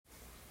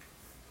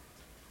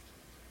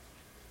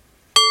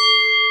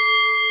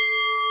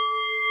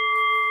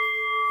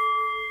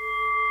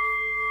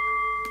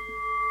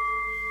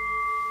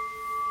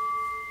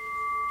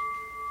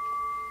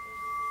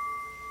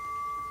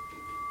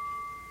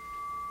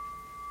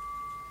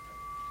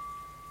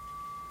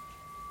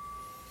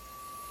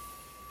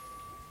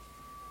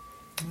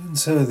And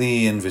so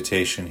the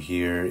invitation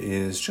here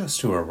is just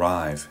to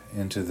arrive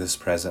into this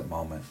present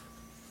moment.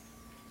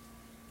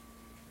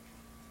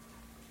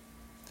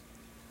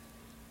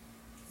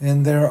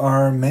 And there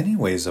are many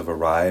ways of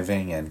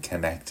arriving and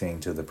connecting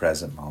to the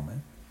present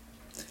moment.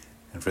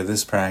 And for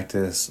this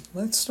practice,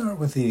 let's start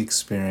with the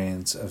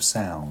experience of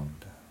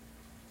sound.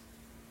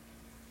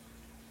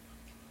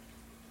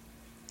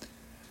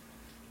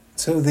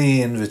 So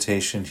the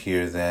invitation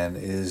here then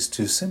is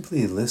to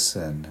simply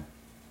listen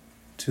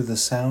to the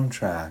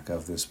soundtrack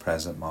of this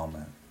present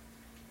moment.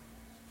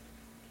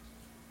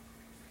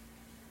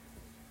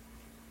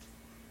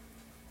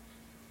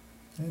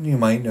 And you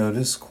might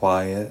notice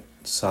quiet,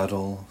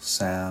 subtle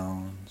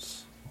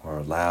sounds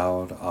or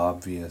loud,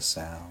 obvious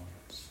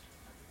sounds.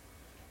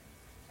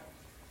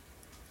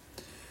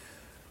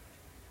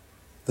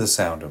 The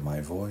sound of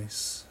my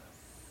voice.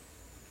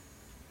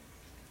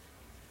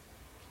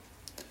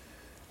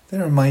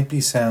 There might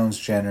be sounds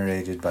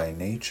generated by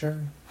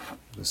nature,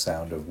 the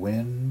sound of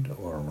wind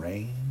or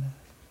rain,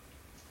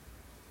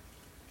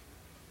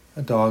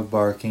 a dog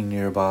barking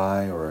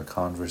nearby or a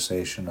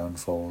conversation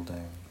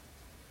unfolding,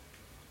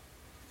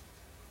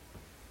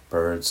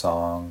 bird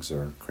songs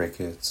or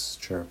crickets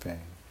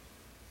chirping.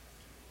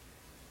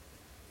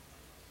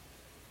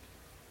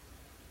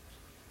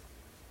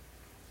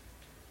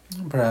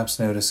 And perhaps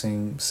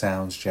noticing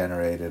sounds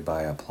generated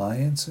by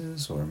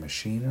appliances or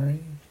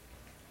machinery,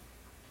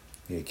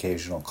 the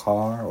occasional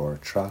car or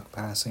truck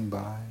passing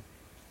by,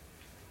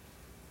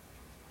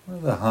 or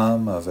the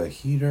hum of a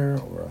heater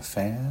or a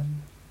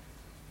fan.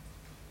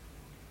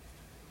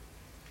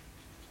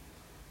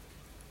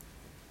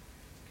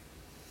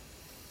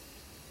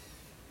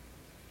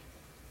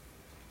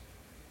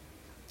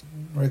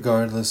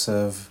 Regardless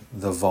of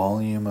the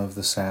volume of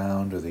the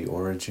sound or the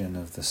origin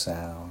of the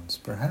sounds,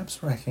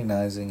 perhaps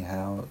recognizing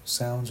how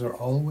sounds are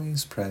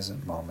always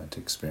present moment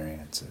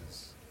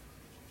experiences.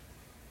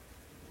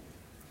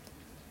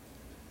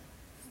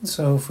 And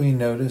so if we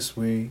notice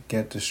we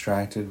get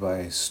distracted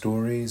by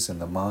stories in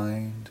the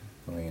mind,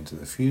 going into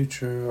the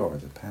future or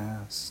the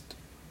past,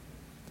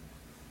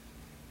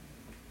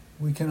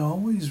 we can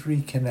always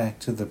reconnect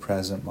to the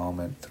present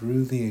moment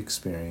through the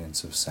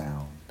experience of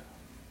sound.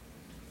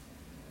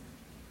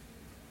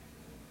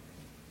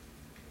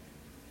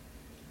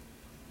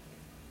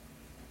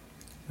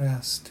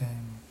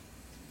 Resting,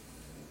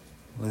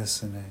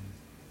 listening.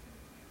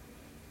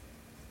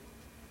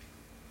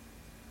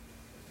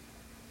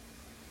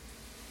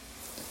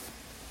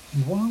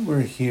 And while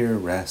we're here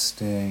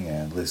resting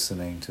and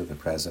listening to the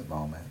present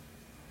moment,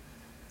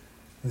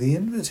 the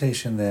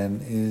invitation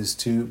then is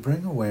to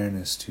bring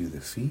awareness to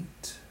the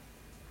feet.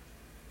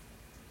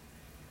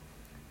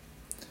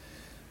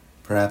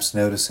 Perhaps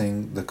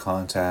noticing the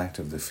contact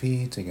of the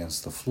feet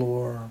against the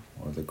floor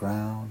or the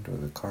ground or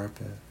the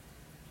carpet.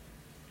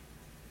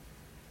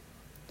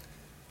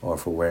 Or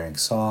if we're wearing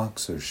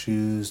socks or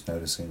shoes,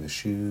 noticing the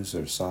shoes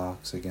or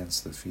socks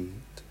against the feet.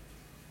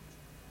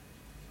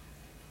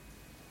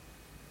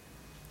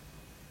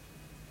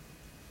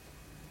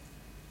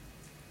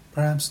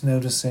 Perhaps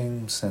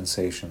noticing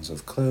sensations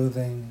of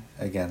clothing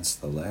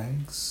against the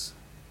legs,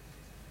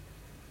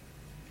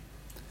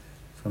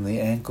 from the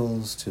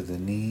ankles to the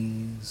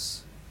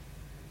knees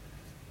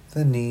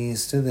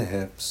to the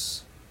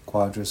hips,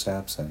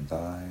 quadriceps and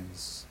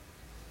thighs.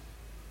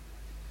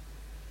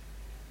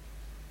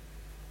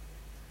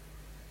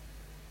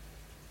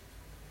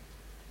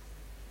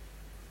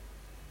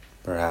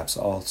 Perhaps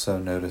also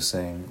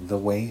noticing the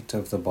weight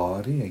of the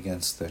body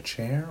against the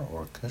chair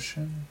or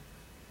cushion.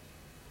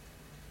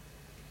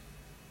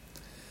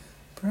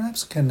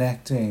 Perhaps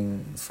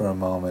connecting for a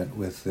moment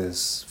with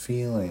this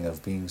feeling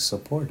of being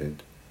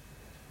supported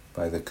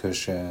by the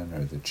cushion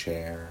or the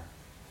chair,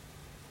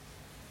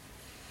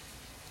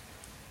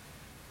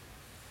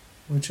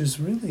 which is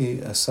really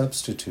a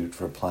substitute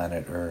for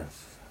planet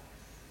Earth.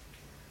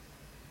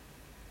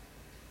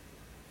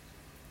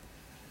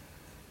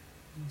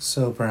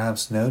 So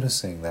perhaps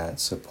noticing that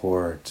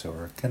support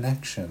or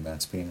connection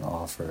that's being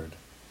offered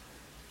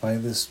by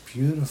this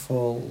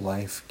beautiful,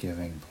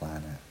 life-giving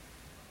planet.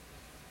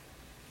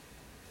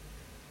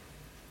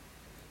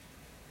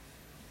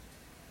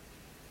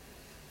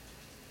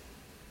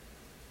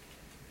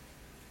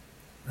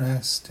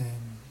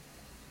 Resting,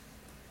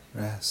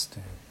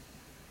 resting.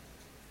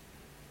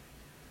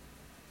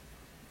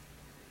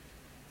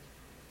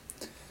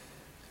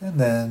 And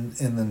then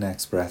in the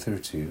next breath or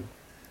two,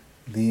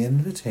 the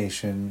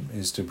invitation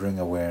is to bring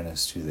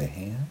awareness to the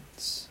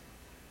hands.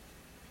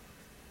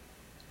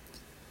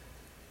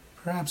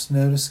 Perhaps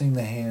noticing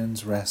the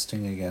hands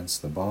resting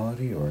against the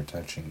body or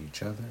touching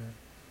each other.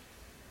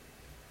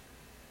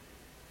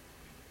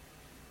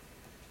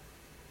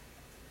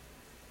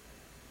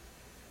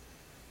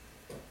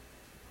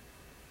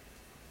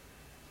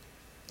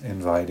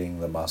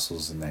 Inviting the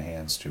muscles in the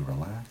hands to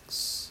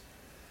relax,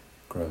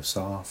 grow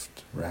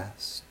soft,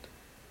 rest.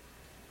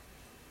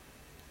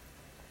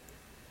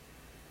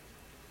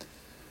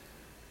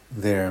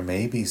 There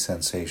may be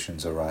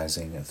sensations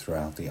arising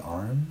throughout the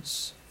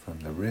arms, from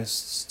the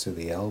wrists to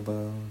the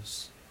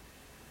elbows,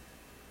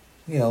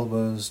 the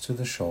elbows to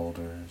the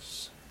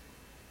shoulders,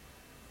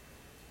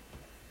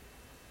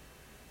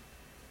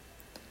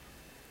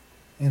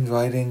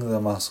 inviting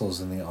the muscles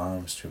in the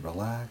arms to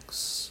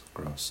relax,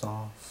 grow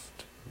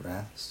soft,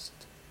 rest.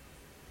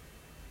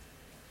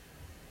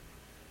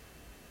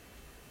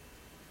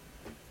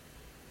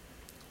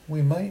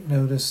 We might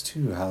notice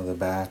too how the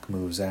back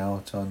moves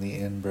out on the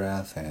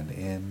in-breath and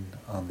in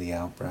on the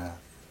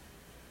out-breath.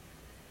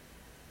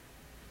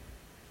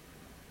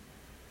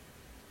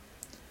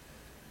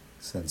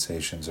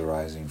 Sensations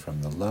arising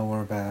from the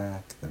lower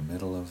back, the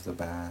middle of the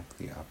back,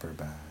 the upper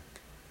back.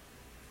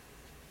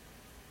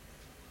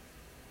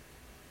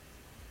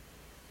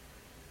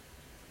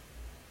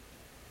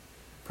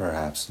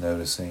 Perhaps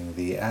noticing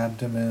the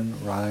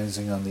abdomen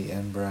rising on the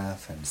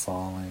in-breath and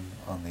falling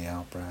on the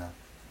out-breath.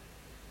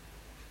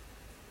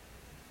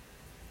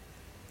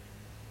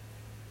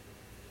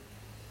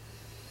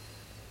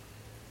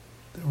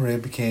 The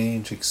rib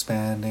cage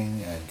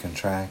expanding and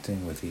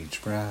contracting with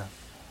each breath.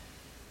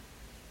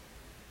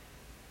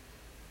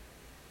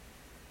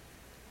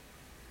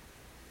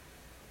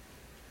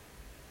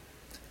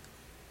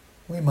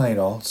 We might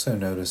also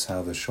notice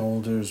how the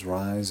shoulders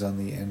rise on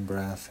the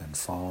in-breath and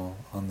fall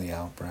on the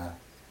out-breath.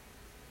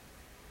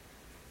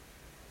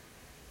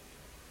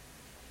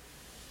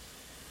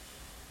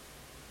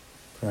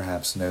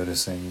 Perhaps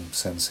noticing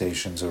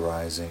sensations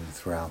arising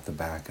throughout the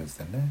back of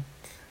the neck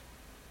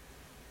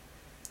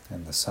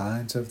and the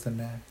sides of the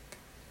neck.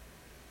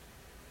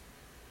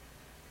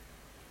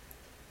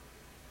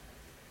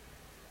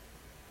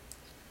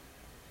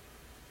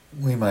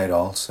 We might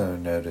also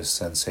notice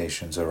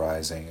sensations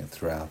arising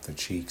throughout the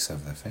cheeks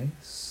of the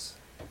face.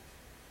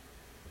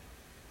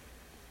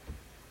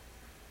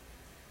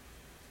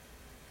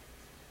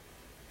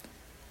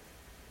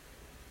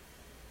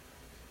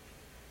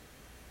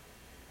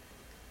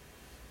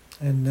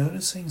 And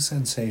noticing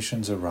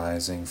sensations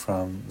arising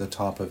from the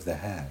top of the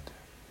head,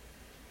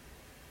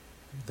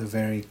 the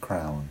very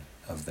crown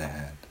of the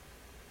head.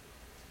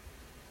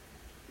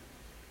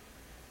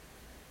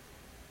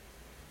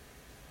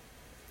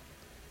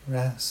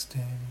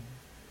 Resting,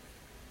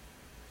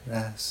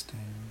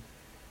 resting.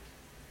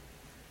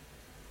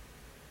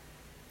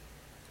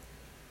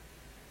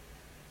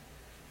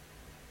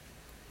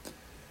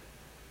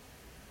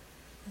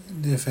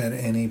 And if at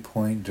any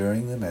point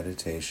during the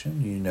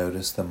meditation you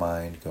notice the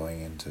mind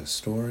going into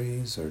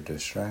stories or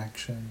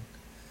distraction,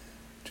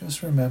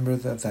 just remember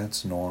that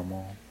that's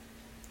normal.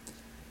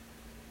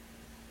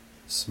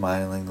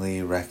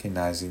 Smilingly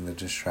recognizing the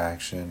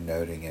distraction,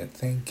 noting it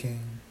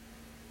thinking,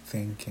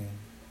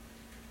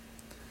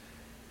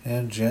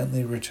 and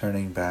gently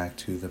returning back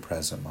to the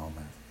present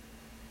moment.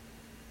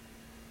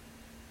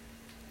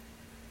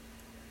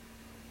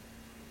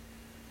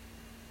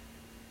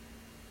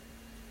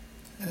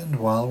 And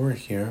while we're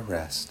here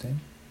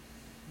resting,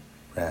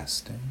 the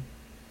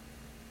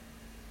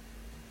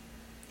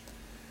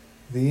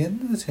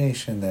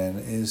invitation then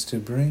is to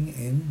bring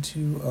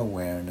into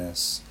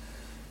awareness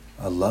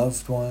a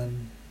loved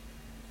one,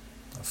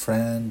 a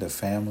friend, a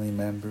family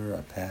member,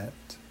 a pet,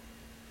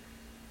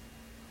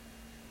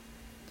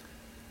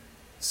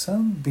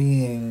 some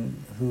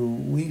being who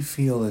we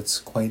feel it's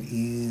quite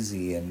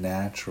easy and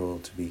natural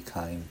to be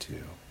kind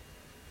to.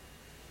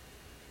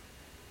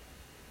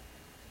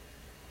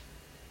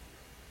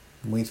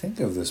 We think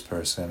of this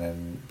person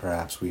and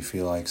perhaps we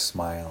feel like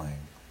smiling.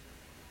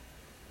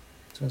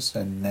 Just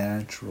a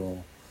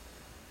natural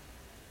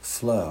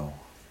flow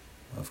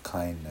of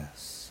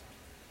kindness.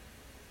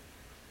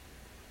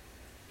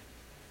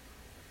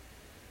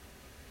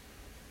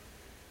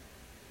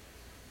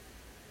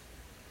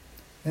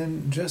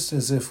 And just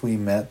as if we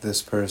met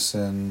this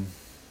person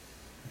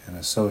in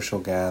a social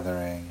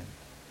gathering,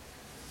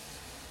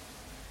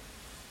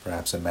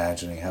 perhaps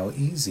imagining how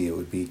easy it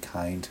would be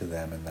kind to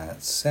them in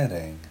that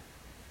setting,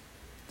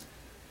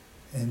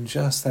 in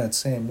just that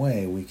same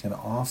way, we can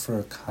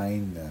offer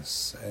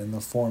kindness in the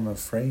form of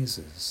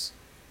phrases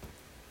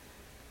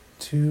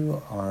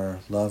to our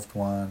loved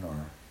one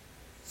or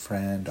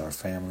friend, our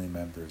family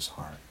member's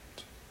heart.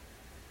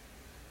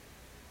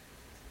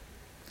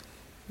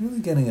 Really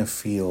getting a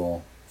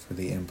feel for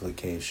the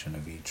implication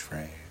of each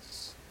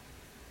phrase.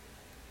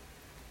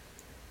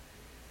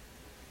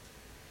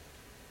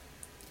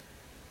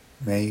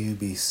 May you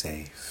be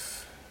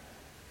safe.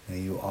 May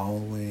you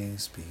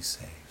always be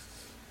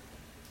safe.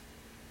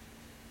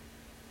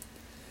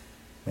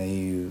 May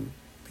you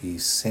be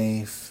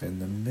safe in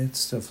the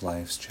midst of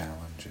life's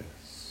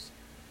challenges.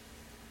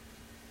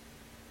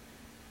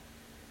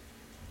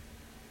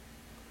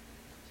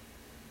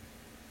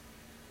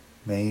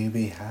 May you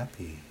be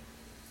happy.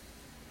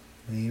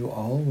 May you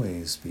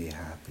always be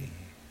happy.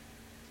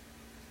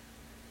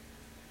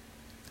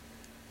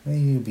 May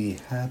you be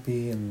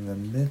happy in the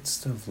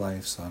midst of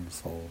life's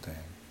unfolding.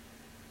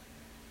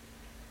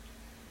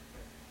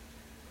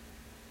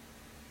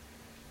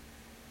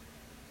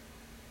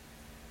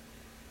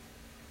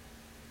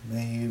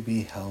 May you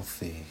be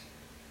healthy.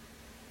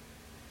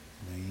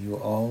 May you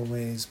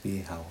always be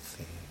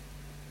healthy.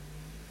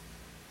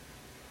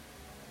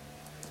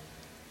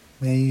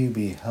 May you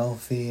be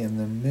healthy in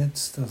the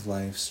midst of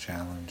life's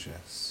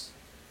challenges.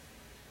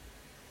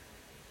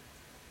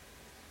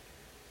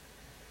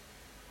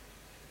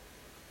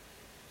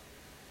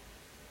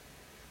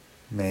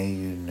 May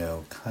you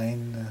know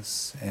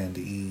kindness and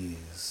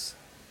ease.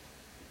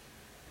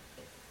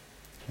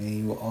 May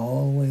you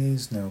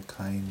always know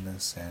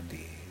kindness and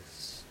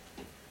ease.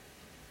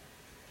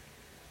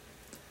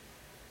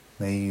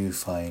 May you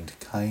find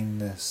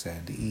kindness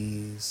and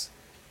ease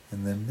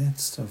in the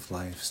midst of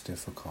life's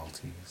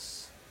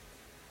difficulties.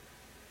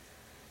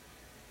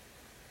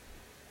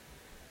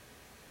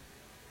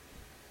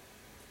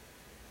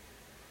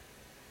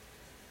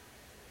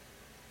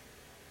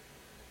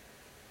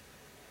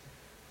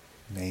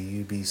 May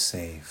you be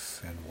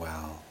safe and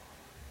well.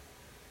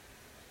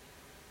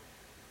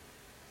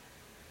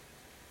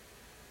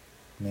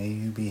 May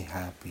you be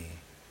happy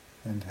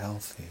and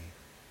healthy.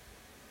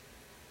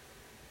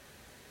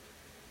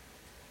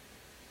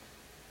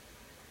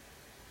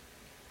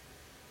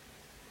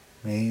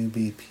 May you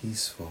be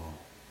peaceful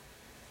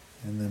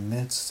in the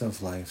midst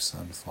of life's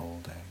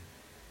unfolding.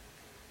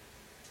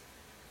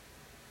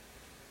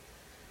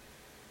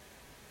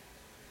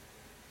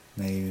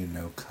 May you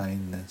know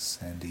kindness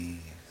and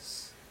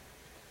ease.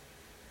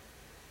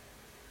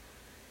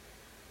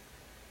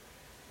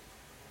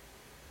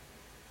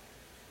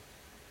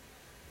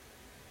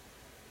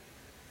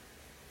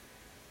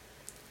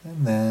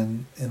 And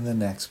then, in the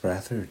next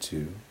breath or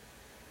two,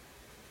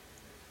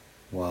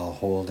 while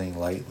holding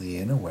lightly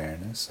in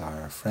awareness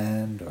our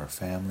friend or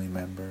family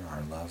member,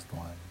 our loved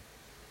one,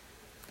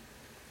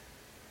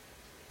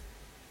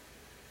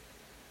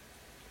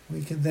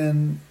 we can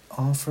then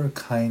offer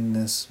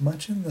kindness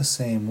much in the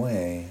same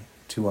way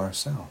to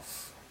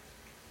ourselves.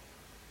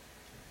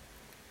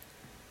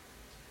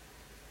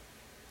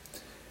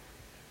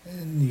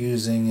 And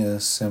using a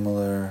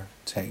similar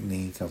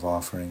technique of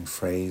offering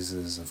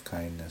phrases of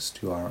kindness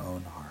to our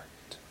own heart.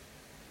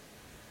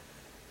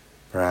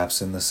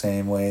 Perhaps in the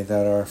same way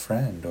that our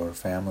friend or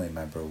family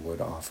member would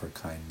offer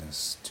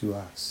kindness to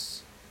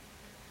us.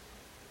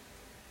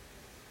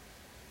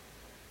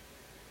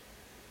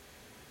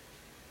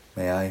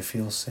 May I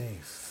feel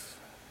safe.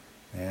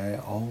 May I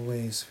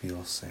always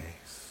feel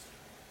safe.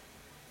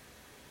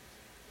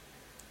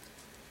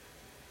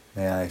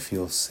 May I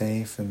feel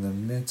safe in the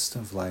midst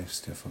of life's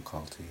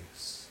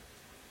difficulties.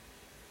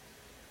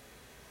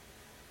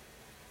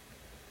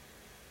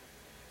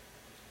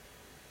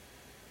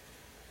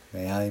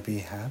 May I be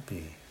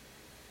happy.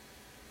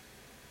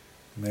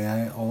 May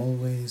I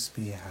always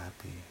be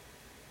happy.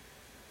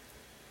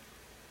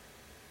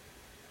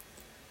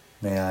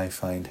 May I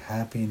find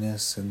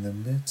happiness in the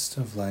midst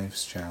of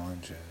life's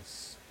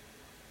challenges.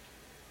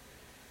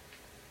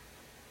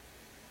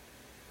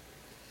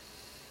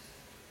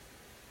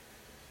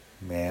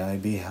 May I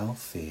be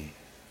healthy.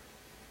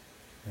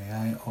 May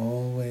I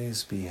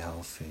always be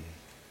healthy.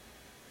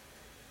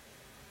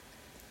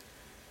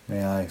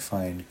 May I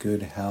find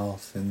good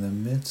health in the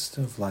midst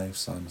of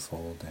life's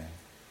unfolding.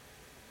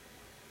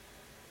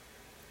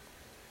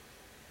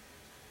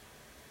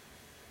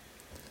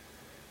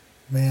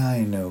 May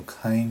I know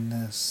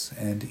kindness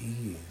and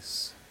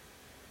ease.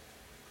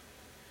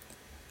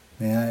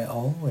 May I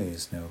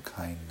always know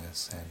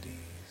kindness and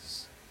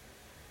ease.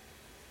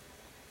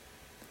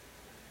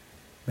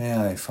 May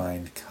I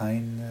find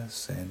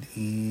kindness and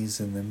ease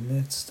in the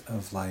midst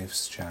of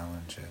life's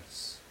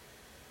challenges.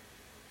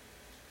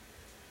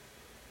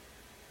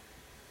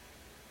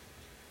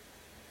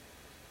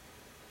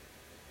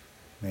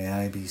 May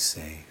I be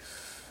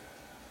safe.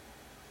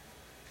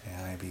 May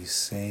I be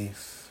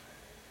safe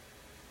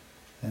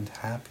and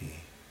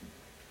happy.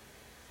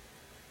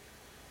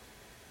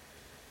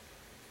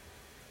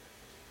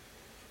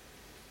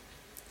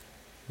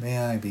 May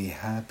I be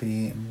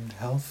happy and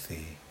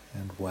healthy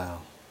and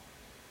well.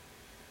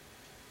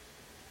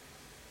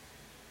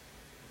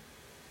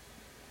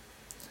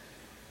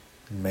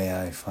 May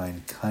I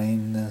find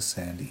kindness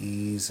and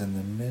ease in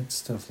the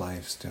midst of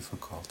life's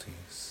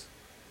difficulties.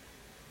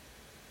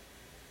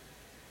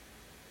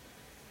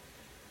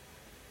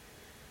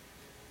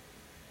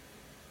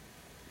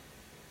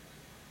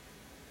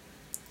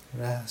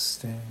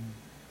 Resting,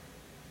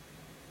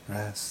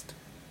 rest.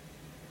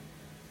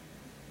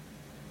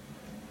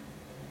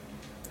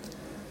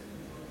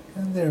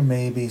 And there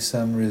may be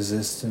some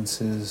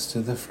resistances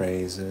to the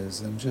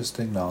phrases, and just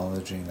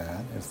acknowledging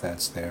that if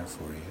that's there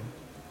for you.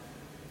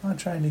 Not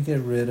trying to get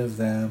rid of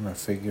them or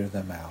figure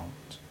them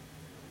out.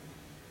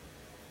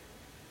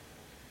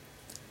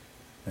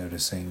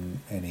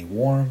 Noticing any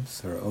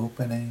warmth or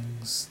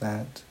openings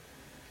that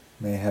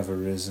may have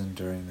arisen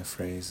during the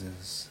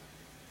phrases.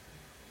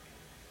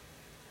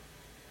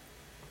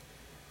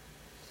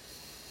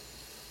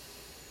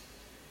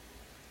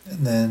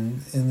 And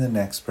then, in the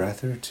next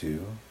breath or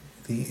two,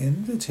 the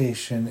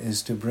invitation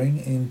is to bring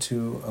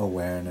into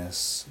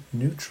awareness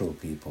neutral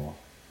people.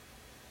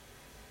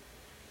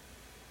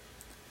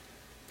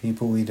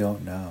 People we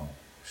don't know,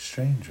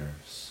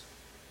 strangers.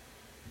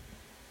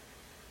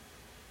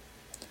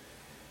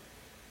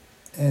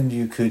 And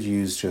you could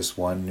use just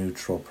one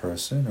neutral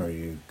person, or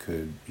you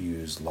could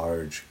use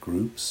large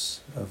groups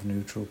of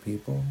neutral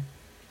people.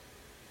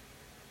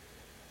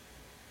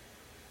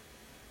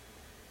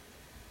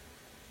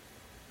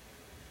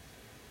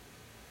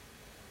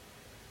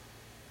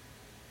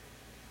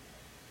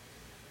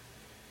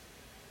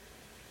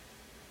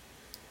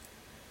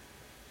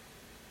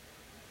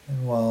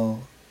 And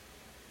while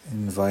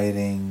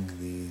inviting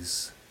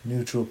these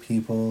neutral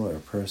people or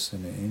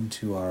person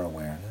into our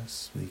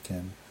awareness, we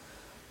can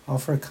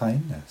offer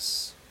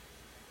kindness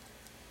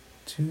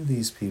to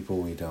these people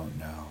we don't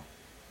know,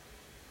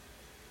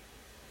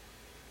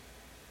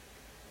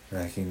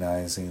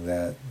 recognizing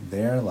that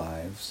their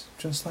lives,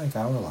 just like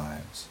our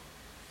lives,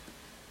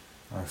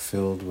 are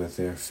filled with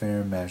their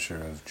fair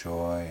measure of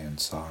joy and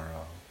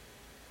sorrow,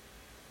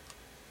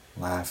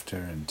 laughter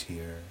and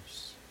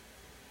tears.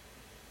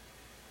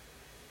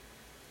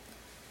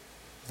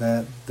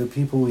 That the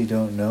people we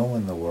don't know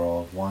in the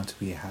world want to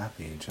be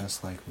happy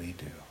just like we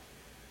do,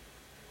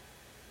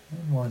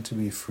 and want to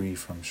be free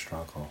from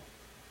struggle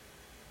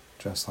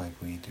just like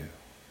we do.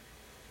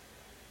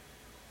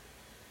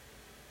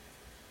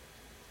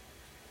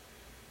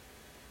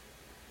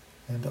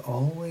 And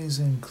always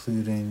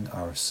including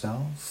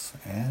ourselves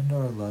and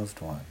our loved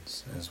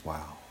ones as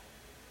well.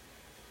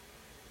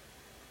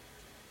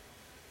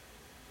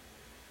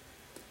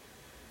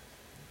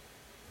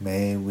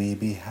 May we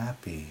be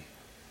happy.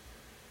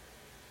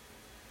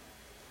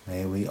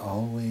 May we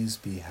always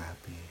be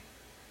happy.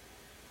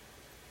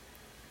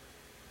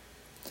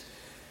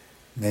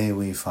 May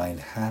we find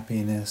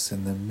happiness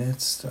in the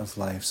midst of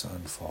life's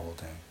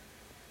unfolding.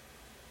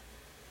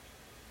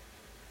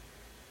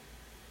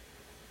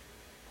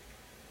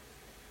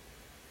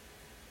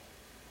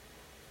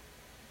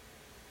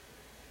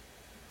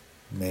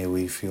 May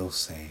we feel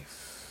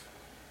safe.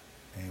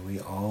 May we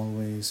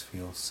always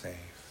feel safe.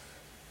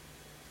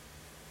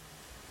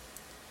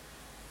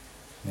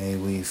 May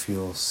we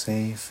feel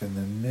safe in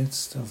the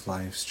midst of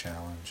life's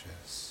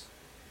challenges.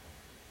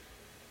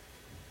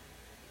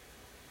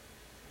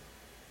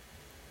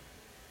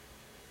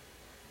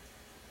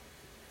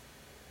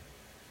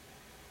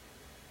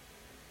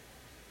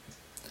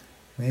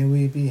 May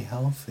we be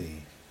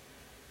healthy.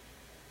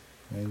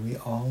 May we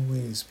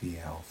always be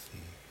healthy.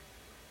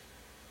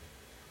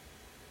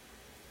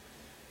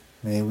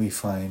 May we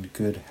find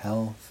good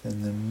health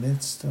in the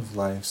midst of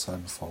life's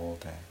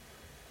unfolding.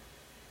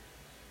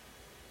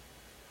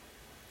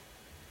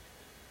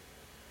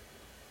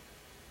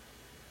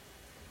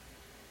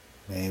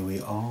 May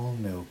we all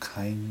know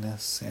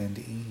kindness and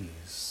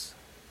ease.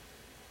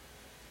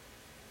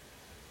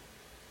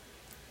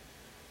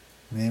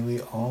 May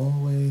we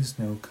always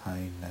know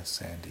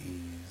kindness and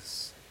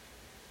ease.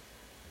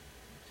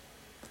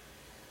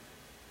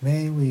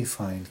 May we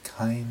find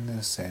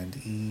kindness and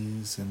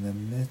ease in the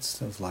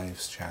midst of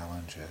life's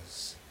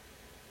challenges.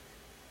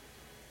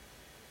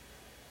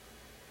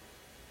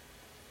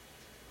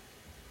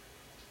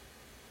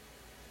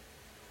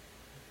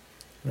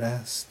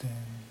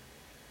 Resting,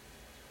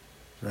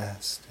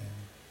 resting.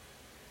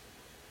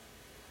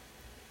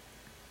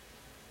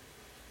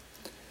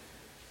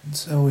 And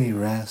so we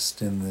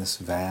rest in this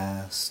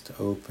vast,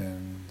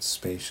 open,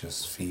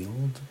 spacious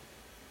field,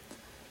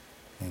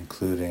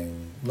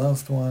 including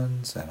loved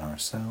ones and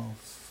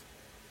ourselves,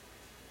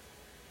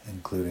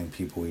 including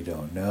people we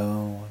don't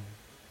know,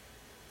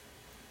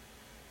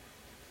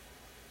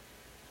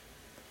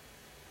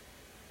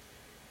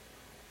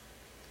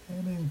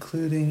 and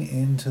including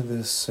into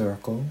this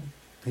circle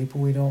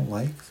people we don't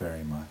like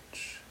very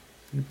much,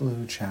 people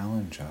who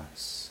challenge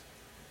us.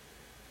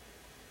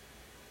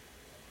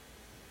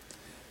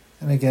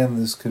 And again,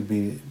 this could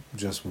be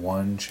just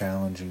one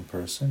challenging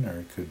person, or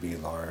it could be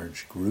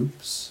large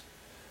groups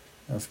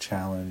of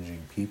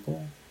challenging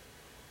people.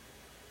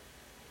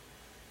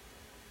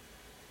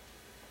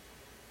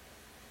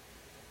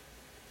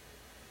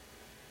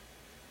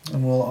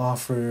 And we'll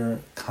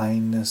offer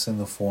kindness in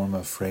the form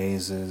of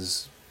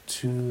phrases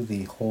to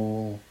the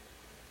whole,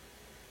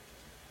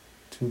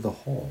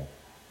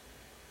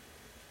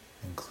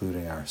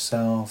 including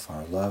ourselves,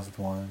 our loved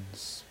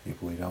ones,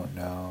 people we don't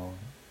know,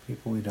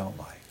 people we don't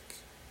like.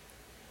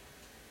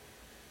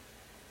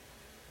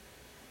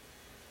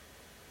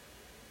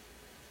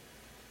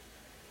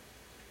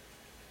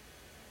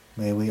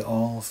 May we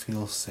all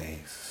feel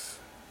safe.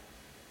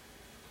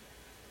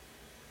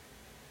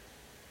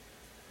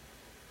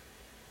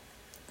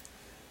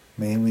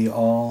 May we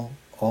all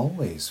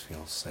always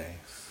feel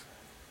safe.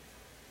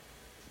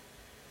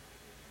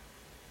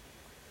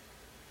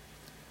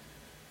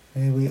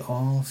 May we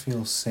all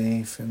feel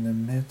safe in the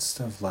midst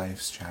of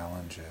life's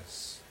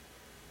challenges.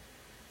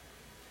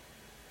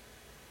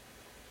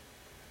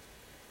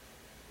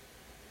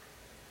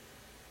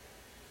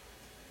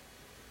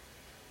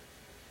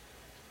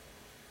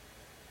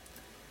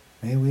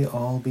 May we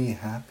all be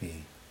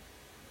happy.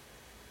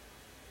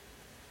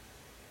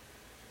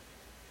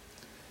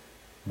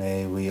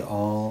 May we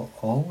all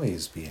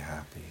always be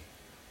happy.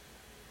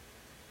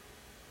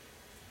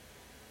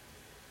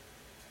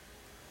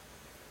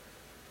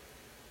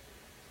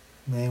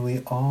 May we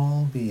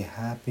all be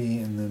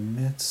happy in the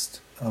midst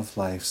of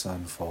life's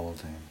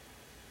unfolding.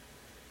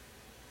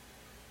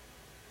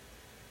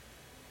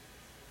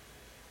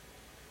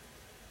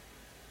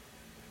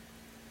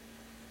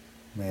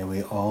 May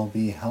we all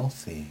be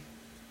healthy.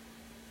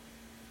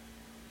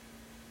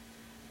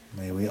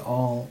 May we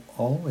all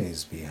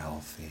always be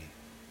healthy.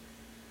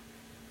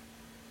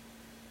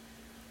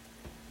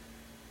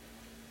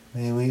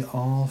 May we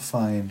all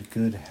find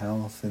good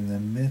health in the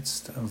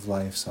midst of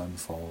life's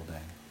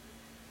unfolding.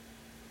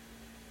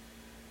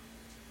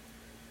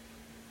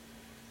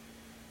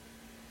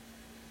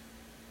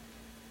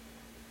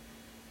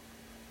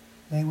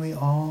 May we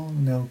all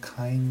know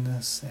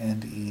kindness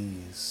and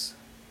ease.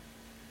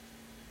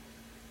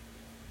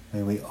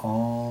 May we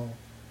all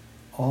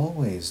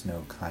always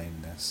know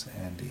kindness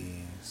and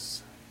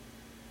ease.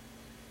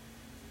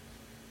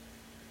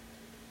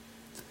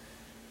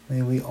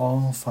 May we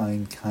all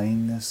find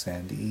kindness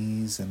and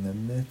ease in the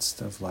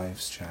midst of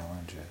life's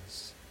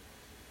challenges.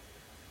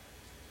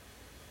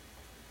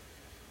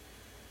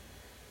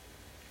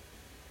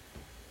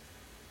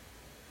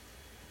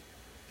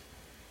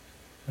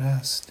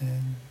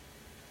 Resting,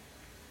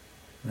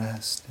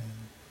 resting.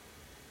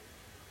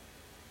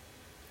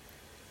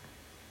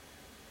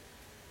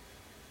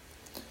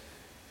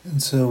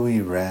 And so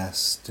we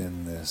rest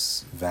in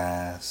this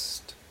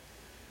vast,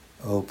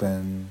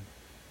 open,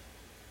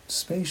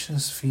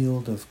 spacious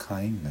field of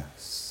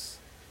kindness,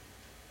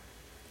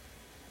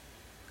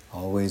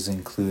 always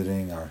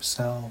including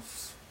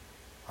ourselves,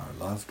 our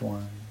loved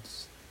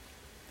ones,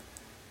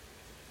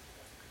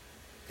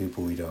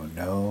 people we don't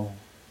know,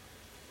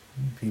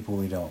 people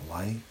we don't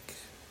like,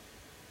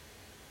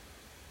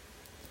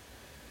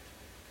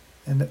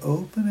 and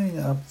opening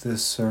up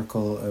this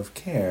circle of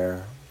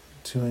care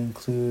to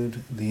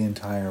include the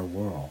entire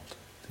world,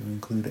 to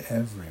include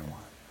everyone.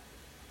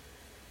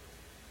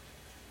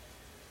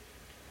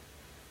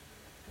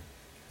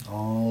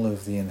 All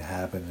of the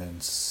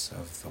inhabitants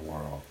of the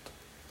world,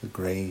 the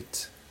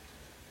great,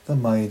 the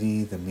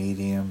mighty, the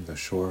medium, the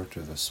short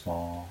or the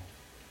small,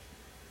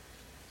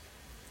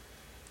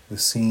 the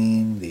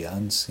seen, the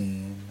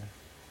unseen,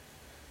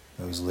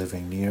 those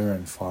living near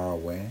and far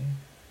away,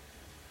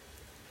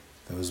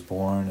 those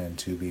born and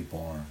to be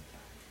born.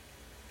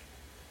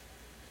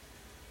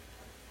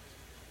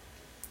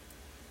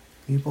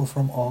 People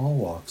from all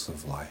walks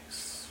of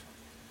life,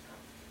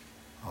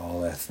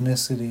 all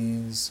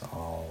ethnicities,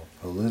 all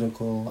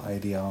political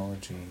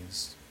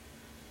ideologies,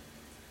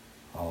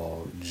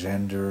 all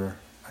gender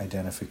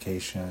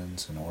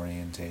identifications and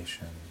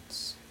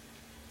orientations,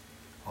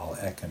 all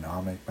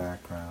economic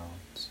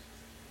backgrounds,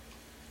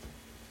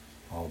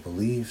 all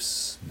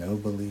beliefs, no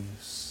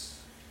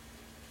beliefs.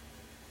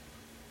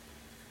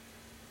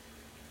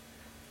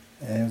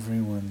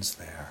 Everyone's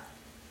there.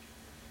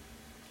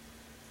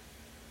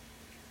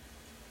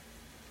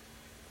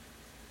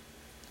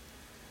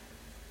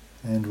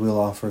 And we'll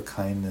offer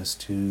kindness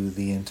to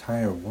the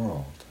entire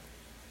world,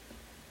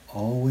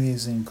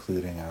 always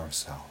including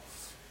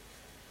ourselves,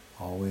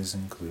 always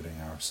including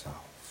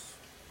ourselves.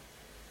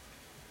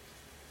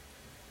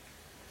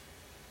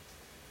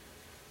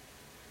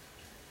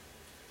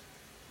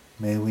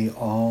 May we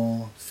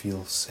all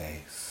feel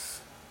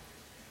safe.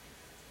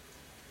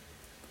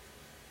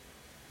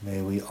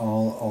 May we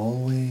all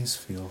always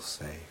feel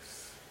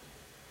safe.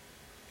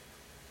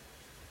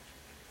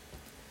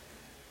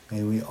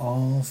 May we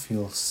all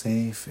feel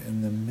safe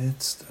in the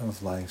midst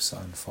of life's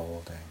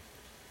unfolding.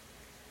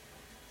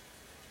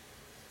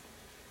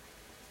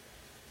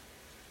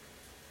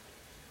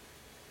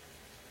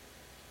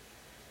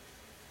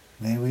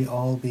 May we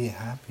all be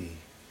happy.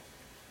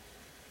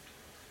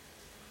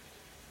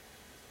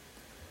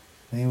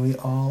 May we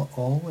all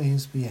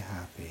always be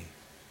happy.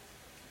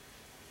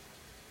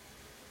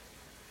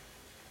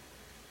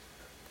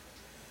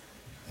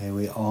 May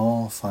we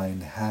all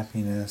find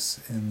happiness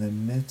in the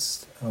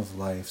midst of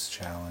life's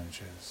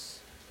challenges.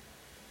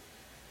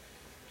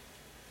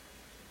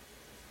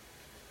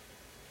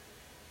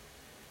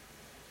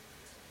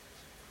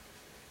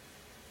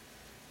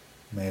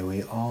 May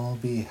we all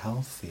be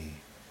healthy.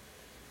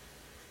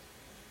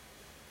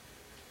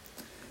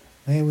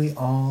 May we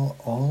all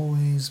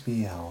always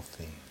be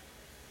healthy.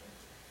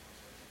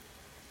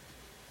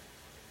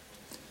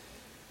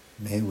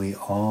 May we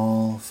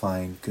all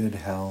find good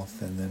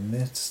health in the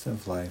midst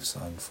of life's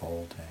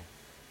unfolding.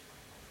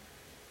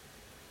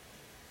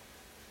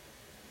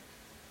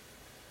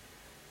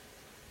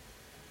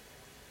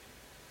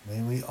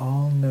 May we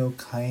all know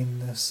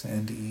kindness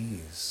and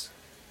ease.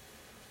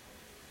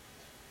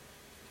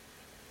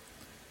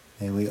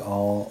 May we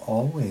all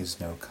always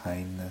know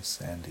kindness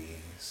and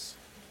ease.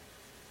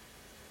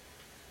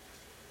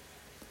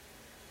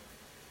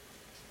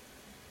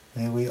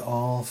 May we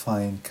all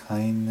find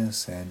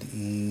kindness and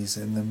ease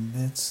in the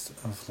midst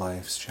of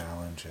life's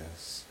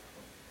challenges.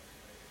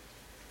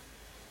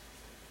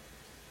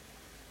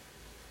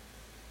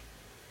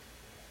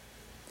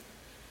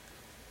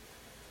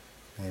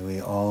 May we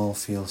all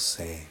feel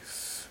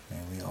safe. May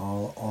we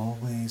all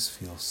always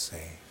feel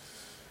safe.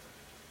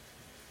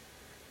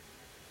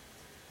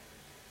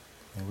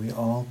 May we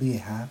all be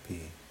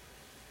happy.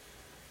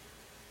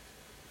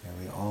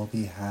 May we all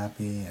be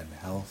happy and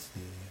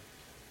healthy.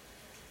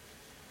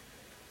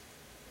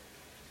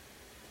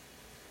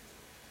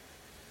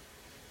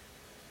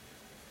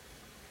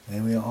 May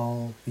we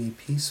all be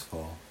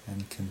peaceful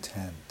and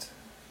content.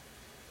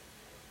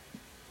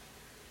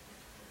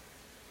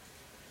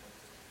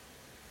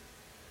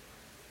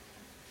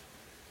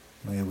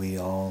 May we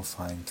all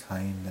find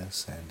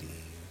kindness and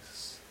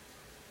ease.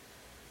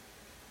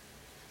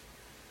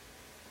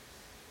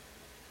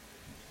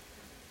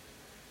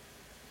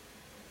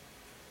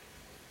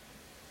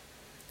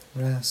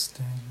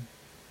 Resting,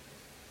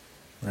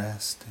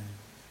 resting.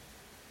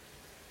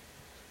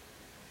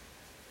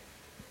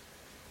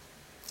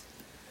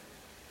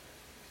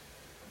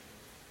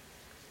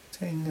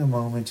 Taking a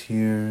moment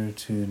here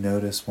to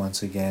notice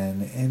once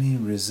again any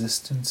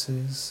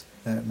resistances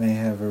that may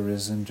have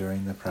arisen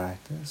during the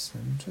practice,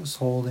 and just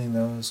holding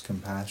those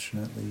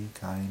compassionately,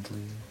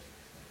 kindly,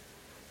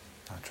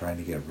 not trying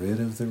to get rid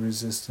of the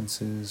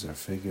resistances or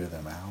figure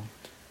them out.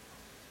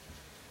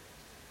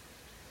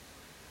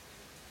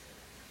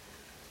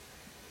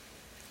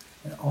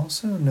 And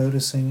also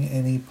noticing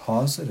any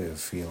positive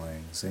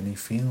feelings, any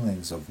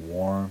feelings of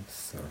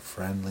warmth or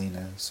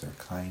friendliness or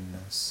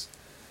kindness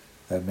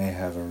that may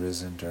have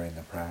arisen during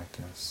the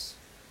practice.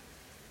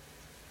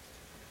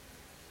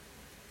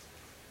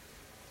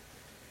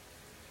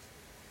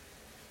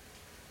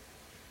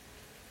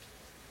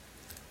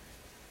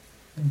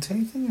 And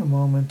taking a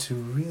moment to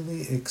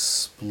really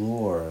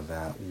explore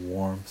that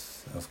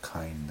warmth of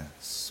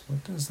kindness.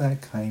 What does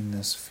that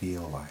kindness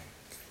feel like?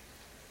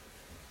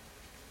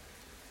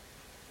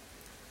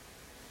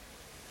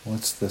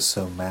 What's the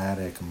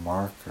somatic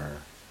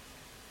marker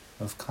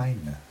of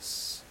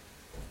kindness?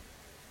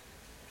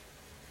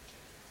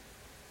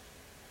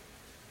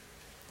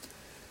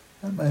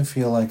 That might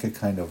feel like a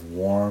kind of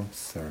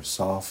warmth or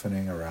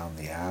softening around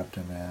the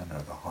abdomen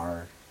or the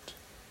heart.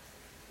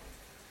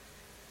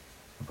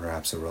 Or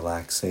perhaps a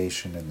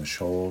relaxation in the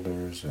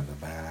shoulders or the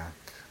back.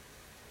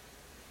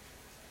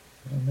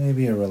 Or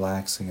maybe a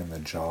relaxing in the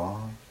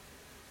jaw.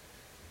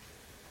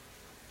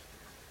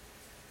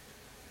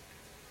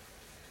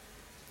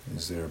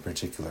 Is there a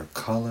particular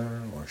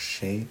color or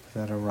shape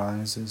that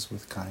arises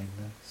with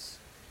kindness?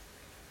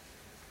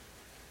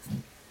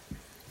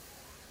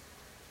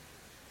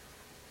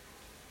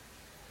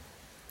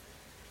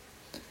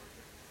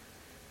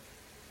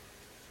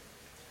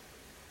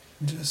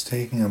 Just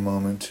taking a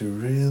moment to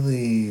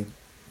really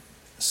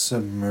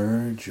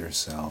submerge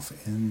yourself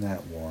in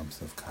that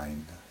warmth of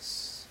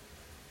kindness.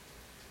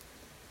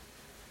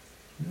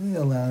 Really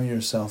allow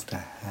yourself to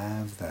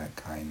have that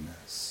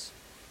kindness.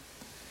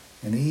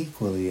 And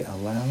equally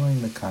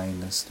allowing the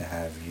kindness to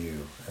have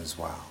you as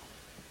well.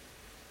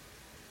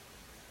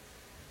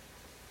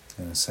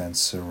 In a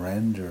sense,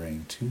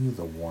 surrendering to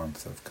the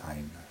warmth of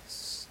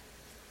kindness.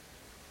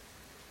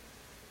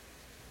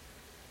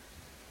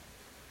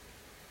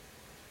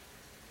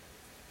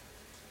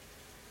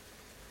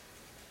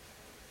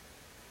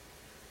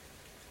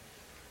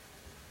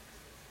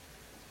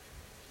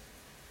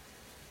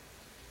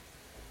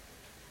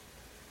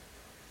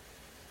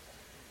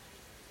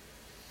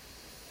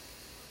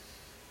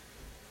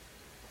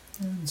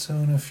 And so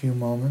in a few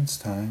moments'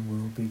 time,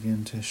 we'll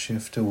begin to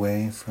shift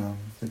away from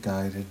the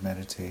guided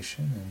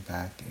meditation and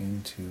back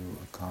into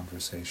a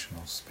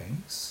conversational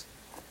space.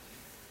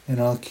 And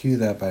I'll cue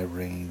that by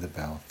ringing the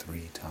bell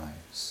 3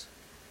 times.